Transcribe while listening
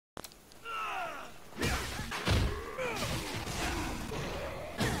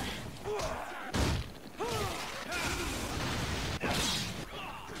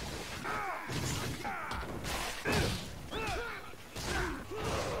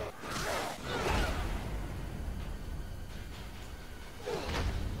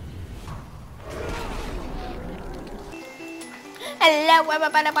Hello,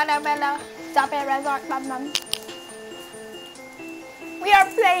 we are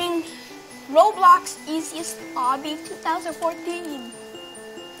playing Roblox Easiest Obby 2014,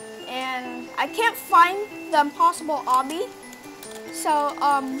 and I can't find the impossible obby. So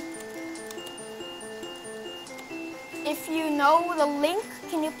if you know the link,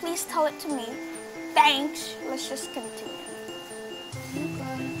 can you please tell it to me? Thanks. Let's just continue.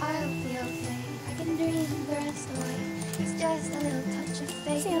 I'll be okay. I can dream the rest away. It's just a little touch of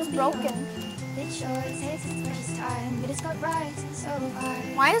fate. Seems broken. It sure takes its precious time. It has got right so far.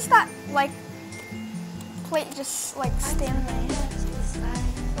 Why is that like plate just like standing there?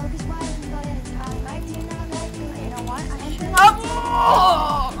 Focus one thought at a time. I do not like the way. You know what? I should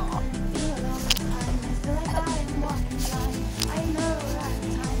Be alone with time. I feel like I'm walking blind. I know that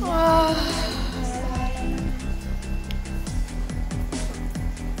time.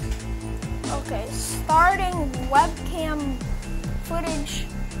 Okay, starting webcam footage.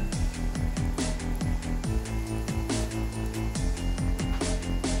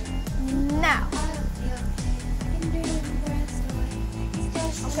 Now.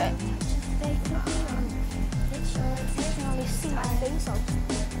 Okay. I can only see my face.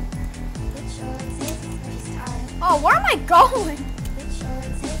 Oh, where am I going?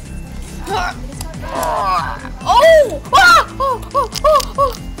 Oh!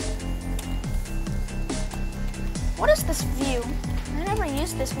 What is this view? I never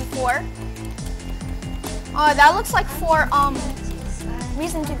used this before. Oh, that looks like for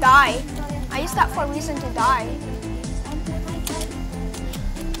Reason to Die. I used that for Reason to Die.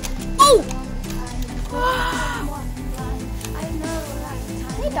 Oh!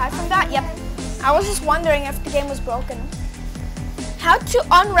 Can you die from that? Yep. I was just wondering if the game was broken. How to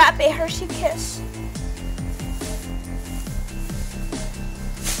unwrap a Hershey Kiss.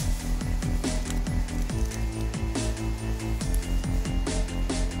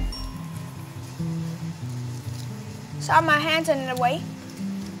 So I have my hands in the way.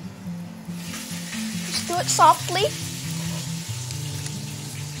 Just do it softly.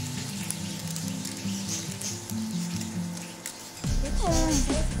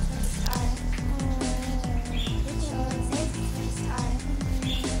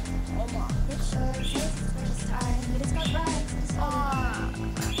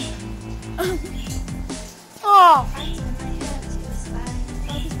 Oh.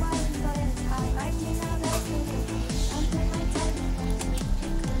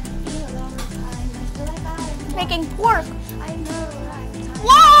 Making pork.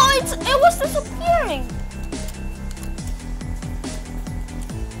 Wow, it was disappearing.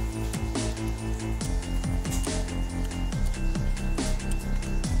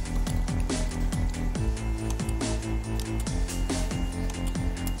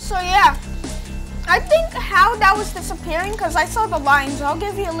 So yeah, I think how that was disappearing because I saw the lines. I'll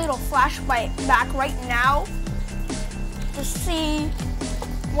give you a little flashback back right now to see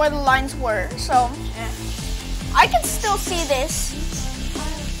where the lines were. So yeah. I can still see this.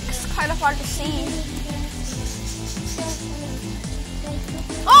 It's kind of hard to see.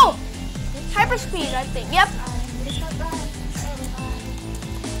 Oh! Hyperspeed, I think. Yep.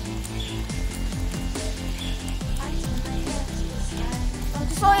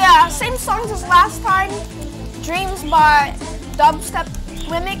 So yeah, same songs as last time. Dreams by Dubstep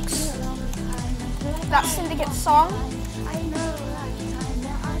Remix. That Syndicate song.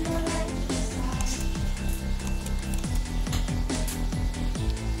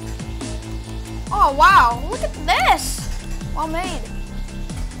 Oh wow, look at this! Well made.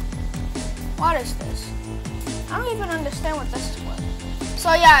 What is this? I don't even understand what this is for.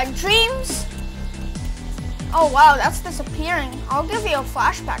 So yeah, Dreams. Oh wow, that's disappearing. I'll give you a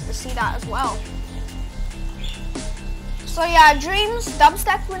flashback to see that as well. So yeah, Dreams,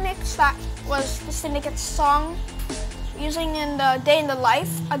 Dubstep Remix, that was the Syndicate song. Using in the Day in the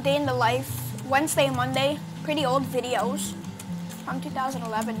Life, A Day in the Life, Wednesday and Monday. Pretty old videos from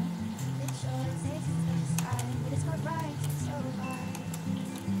 2011.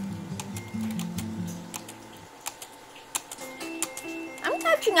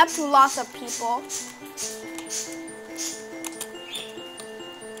 Catching up to lots of people.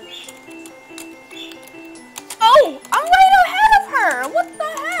 Oh, I'm right ahead of her. What the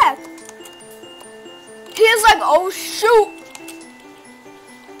heck? He's like, oh shoot.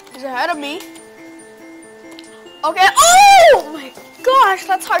 He's ahead of me. Okay. Oh my gosh,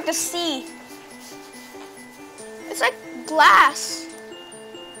 that's hard to see. It's like glass.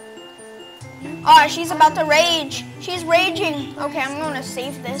 Oh, she's about to rage. She's raging. Okay, I'm gonna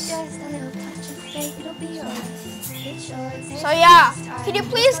save this. So yeah, can you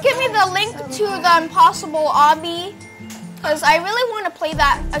please give me the link to the impossible obby Because I really want to play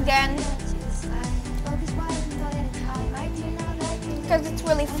that again. Because it's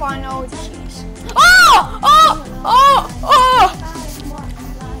really fun. Oh, jeez. Oh! Oh! Oh! Oh!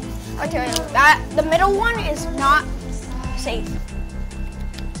 Okay, the middle one is not safe.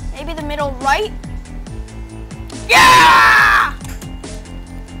 Maybe the middle right? Yeah!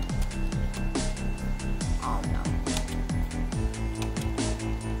 Oh, no.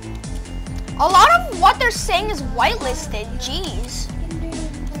 A lot of what they're saying is whitelisted. Jeez.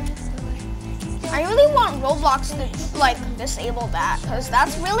 I really want Roblox to like disable that because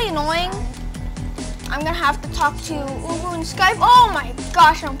that's really annoying. I'm gonna have to talk to Ubu and Skype. Oh my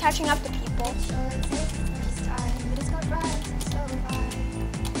gosh, I'm catching up to people.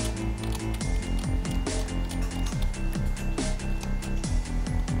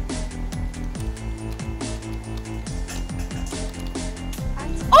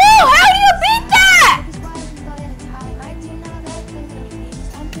 Oh, how do you beat that?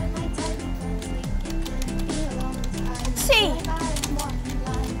 Let's see.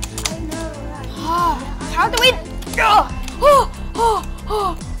 How do we?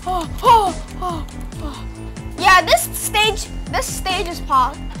 Yeah, this stage is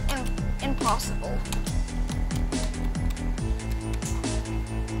impossible.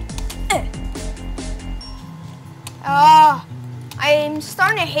 I'm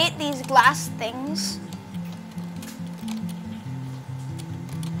starting to hate these glass things.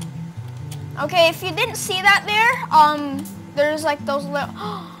 Okay, if you didn't see that there, there's like those little.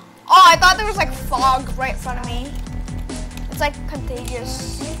 Oh, I thought there was like fog right in front of me. It's like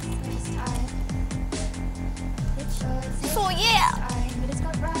contagious. So yeah.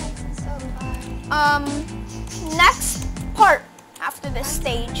 Next part after this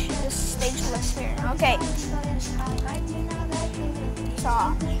stage looks here. Okay. So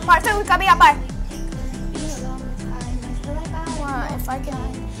part 2 coming up. Bye. If I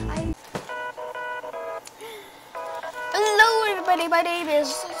can. Hello everybody, my name is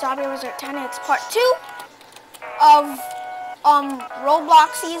Zombie Resort 10. It's part 2 of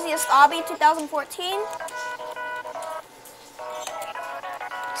Roblox Easiest Obby 2014.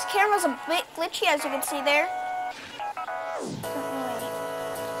 This camera's a bit glitchy as you can see there.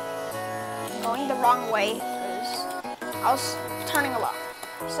 Going the wrong way because I was turning a lot.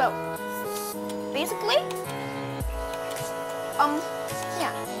 So basically,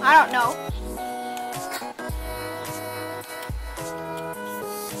 yeah, I don't know.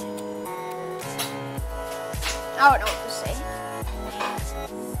 I don't know what to say.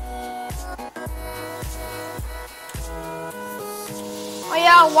 Oh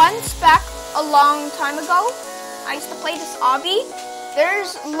yeah, once back a long time ago, I used to play this obby.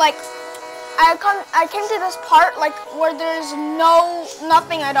 There's like, I came to this part like where there's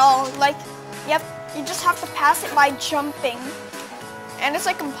nothing at all. Like, yep, you just have to pass it by jumping. And it's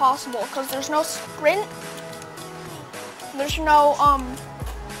like impossible because there's no sprint. There's no,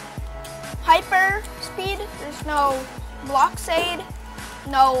 hyper speed, there's no blockade,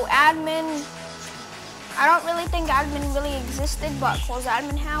 no admin. I don't really think admin really existed, but close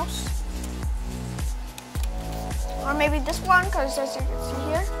admin house. Or maybe this one, because as you can see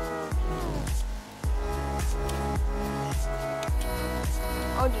here.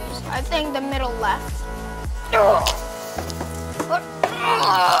 Oh geez, I think the middle left. What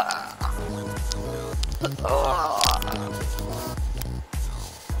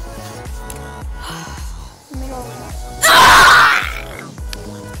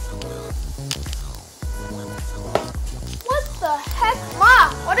the heck?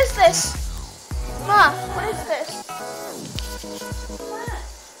 Ma, what is this? Ma, what is this?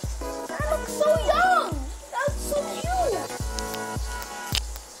 That looks so young. That's so cute.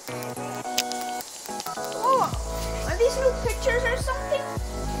 Oh, are these new pictures or something?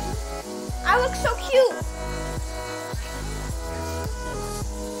 I look so cute.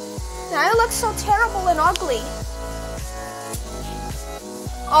 I look so terrible and ugly.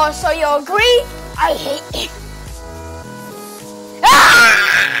 Oh, so you agree? I hate it.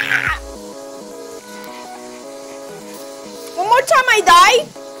 Ah! One more time I die,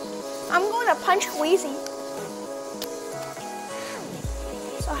 I'm going to punch Wheezy.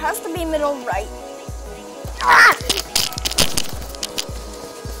 So it has to be middle right. Ah!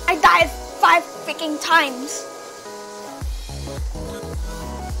 I died 5 freaking times.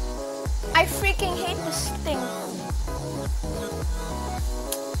 I freaking hate this thing.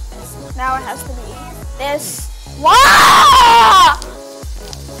 Now it has to be this. Wow!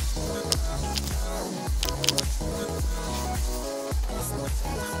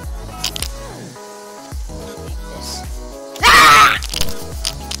 This. Ah!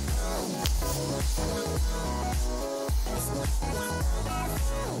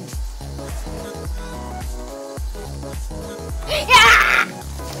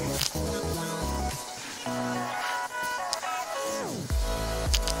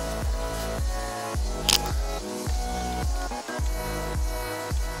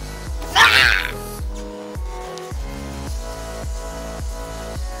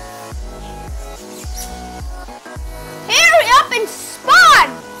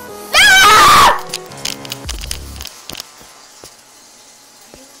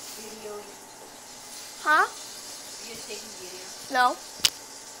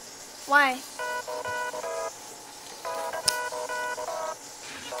 Why?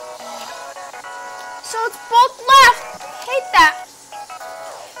 So it's both left. Hate that.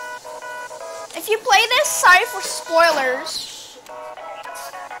 If you play this, sorry for spoilers.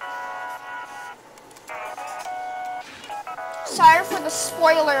 Sorry for the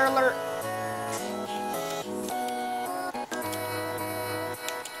spoiler alert.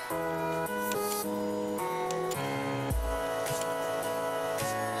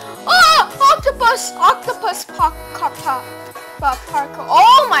 Oh! Octopus parkour.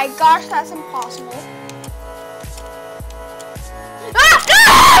 Oh my gosh, that's impossible. Ah!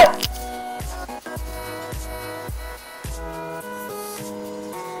 Ah!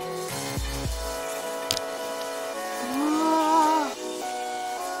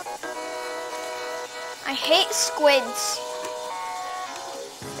 I hate squids.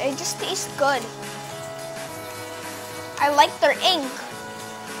 They just taste good. I like their ink.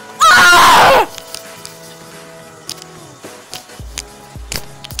 Ah!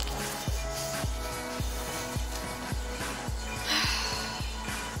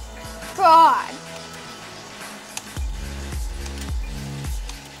 God.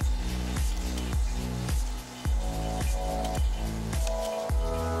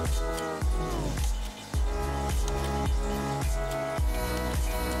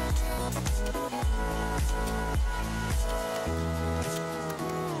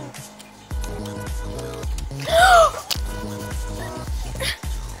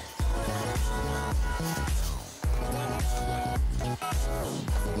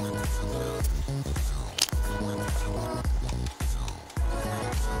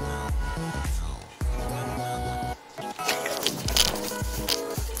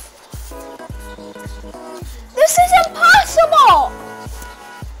 This is impossible!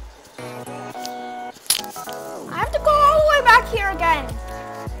 I have to go all the way back here again.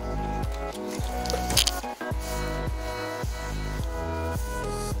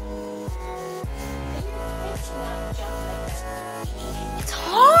 It's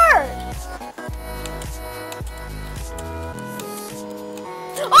hard!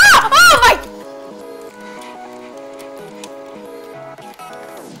 Oh! Oh my!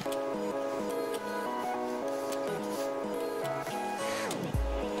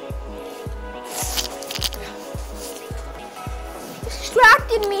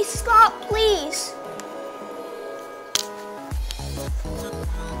 Distracted me. Stop, please.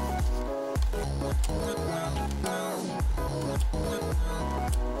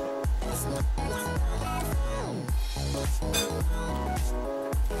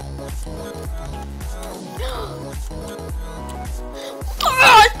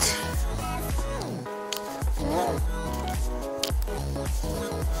 What?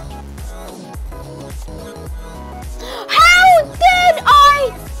 How did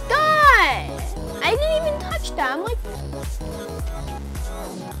I die? I didn't even touch that. I'm like,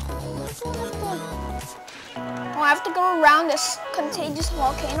 oh, I have to go around this contagious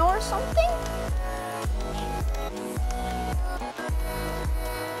volcano or something?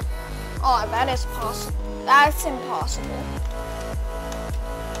 Oh, that is possible. That's impossible.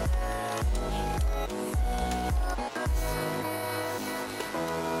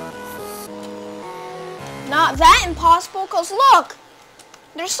 Not that impossible, because look,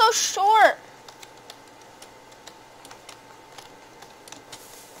 they're so short.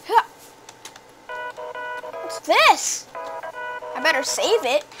 What's this? I better save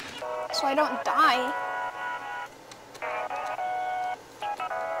it so I don't die.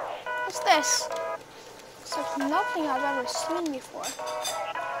 What's this? It's like nothing I've ever seen before.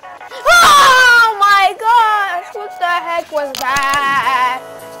 Oh my gosh, what the heck was that?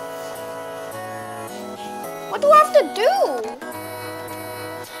 What do I have to do?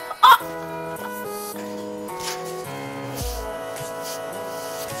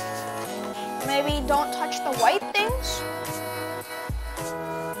 Maybe don't touch the white things?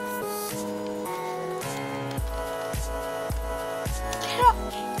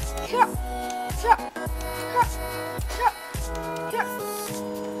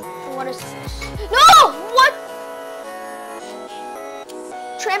 What is this? No! What?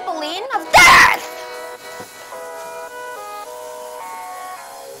 Trampoline of death!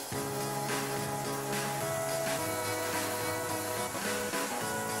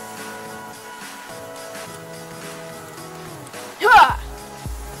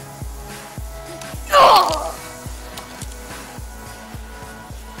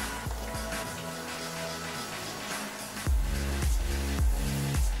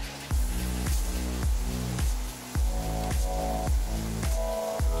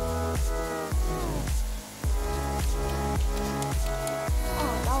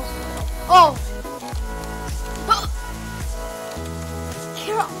 Oh.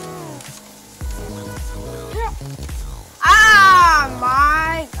 Here. Here. Ah,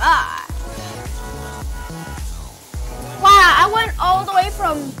 my God. Wow, I went all the way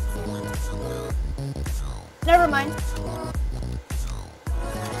from... Never mind.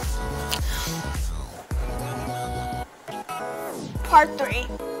 Part 3.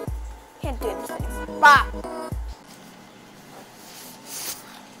 Can't do this anymore. Bye.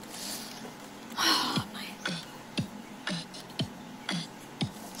 Oh, my.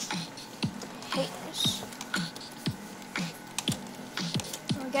 Hate this.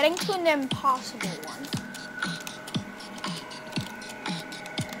 We're getting to an impossible one.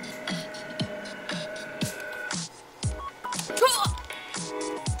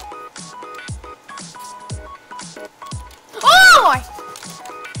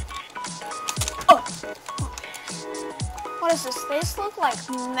 What is this? These look like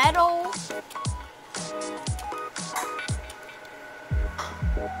metal.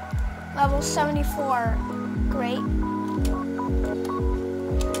 Level 74. Great.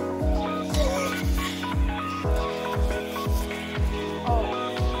 Oh.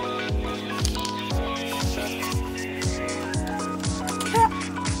 Here.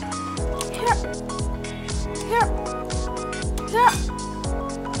 Here. Here.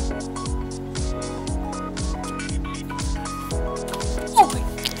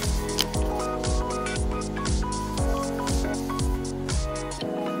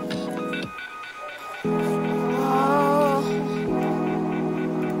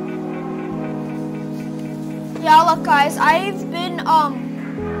 Yeah, look guys, I've been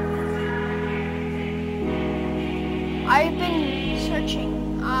searching.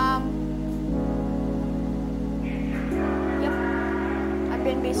 Yep. I've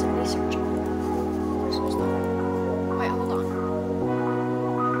been basically searching. Where's this one? Wait, hold on.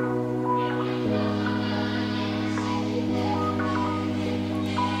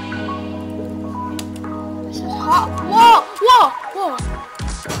 This is hot. Whoa! Whoa! Whoa!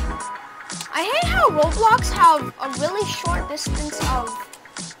 I hate how Roblox have a really short distance of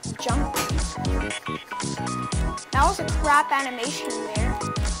jumping. That was a crap animation there.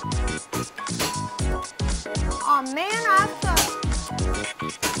 Oh man, I have to...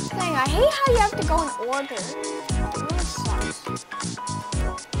 Dang, I hate how you have to go in order. It really sucks.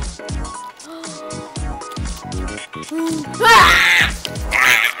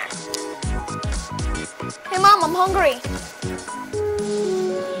 Hey mom, I'm hungry.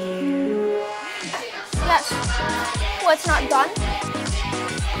 Yes. Oh, it's not done?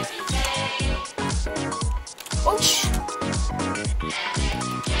 Ouch.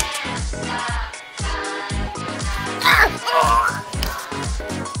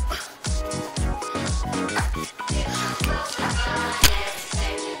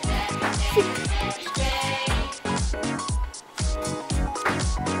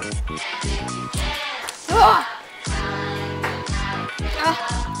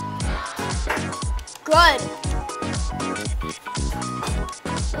 Good.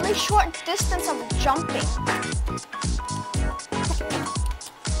 Really short distance of jumping.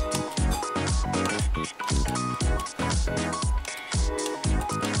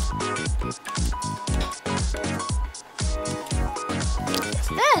 What's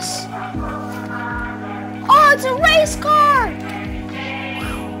this? Oh, it's a race car!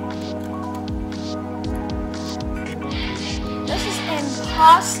 This is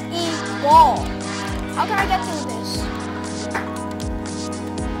impossible. How can I get through this?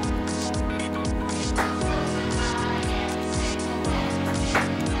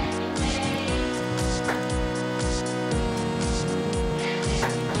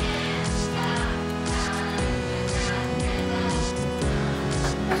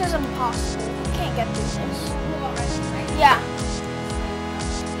 This is impossible. I can't get through this. Yeah.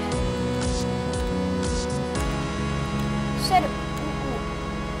 Said it.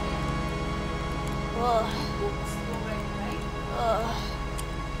 Ugh.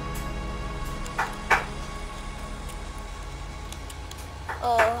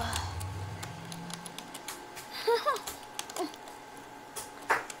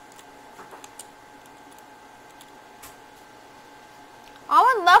 I'm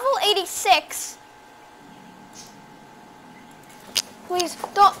on level 86. Please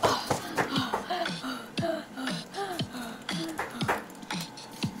don't.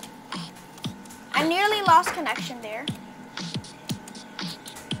 I nearly lost connection there.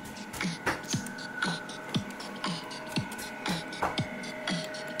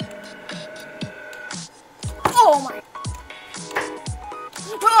 Oh my.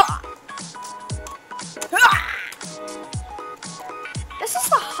 This is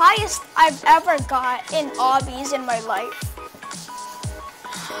the highest I've ever got in obbies in my life.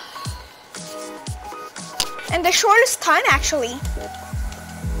 And the shortest time actually.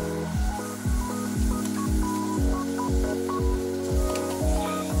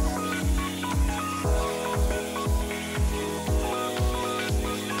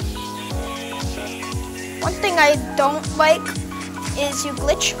 One thing I don't like is you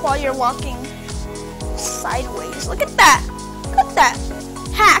glitch while you're walking sideways. Look at that. Look at that.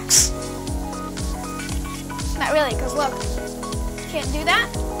 Hacks. Not really, because look. Can't do that.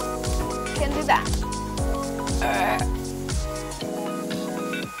 Can't do that.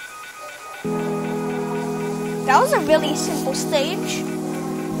 That was a really simple stage.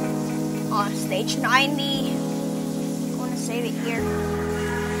 On stage 90. I want to save it here.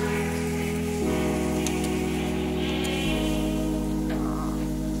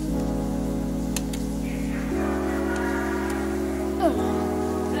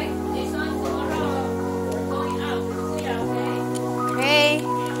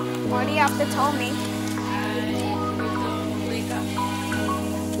 You have to tell me.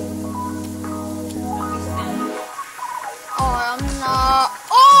 Oh no!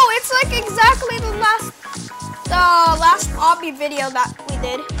 Oh, it's like exactly the last Obby video that we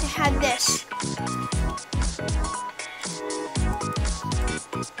did. It had this.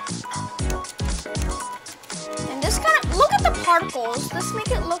 And this kind of look at the particles. This make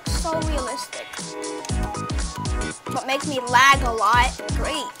it look so realistic, but make me lag a lot.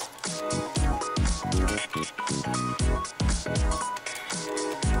 Great.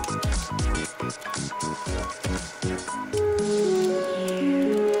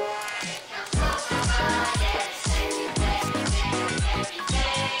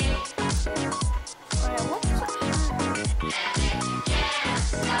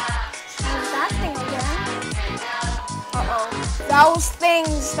 Those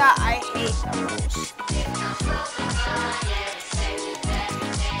things that I hate the most.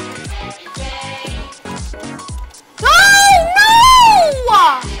 Oh no!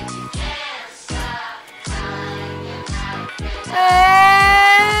 I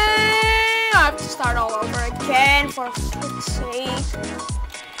have to start all over again for fuck's sake.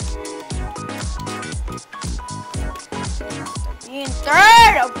 Being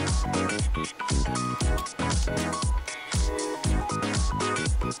third.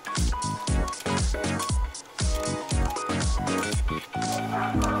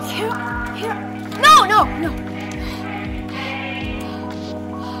 Here. No.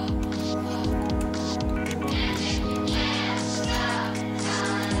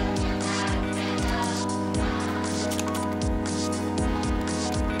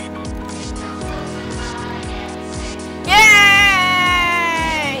 Yay!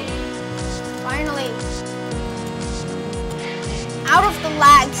 Finally. Out of the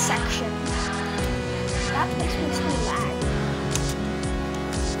lag section. That place makes me lag.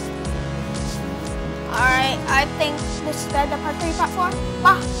 Alright, I think this is the part 3 platform.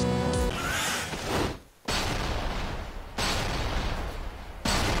 Bah!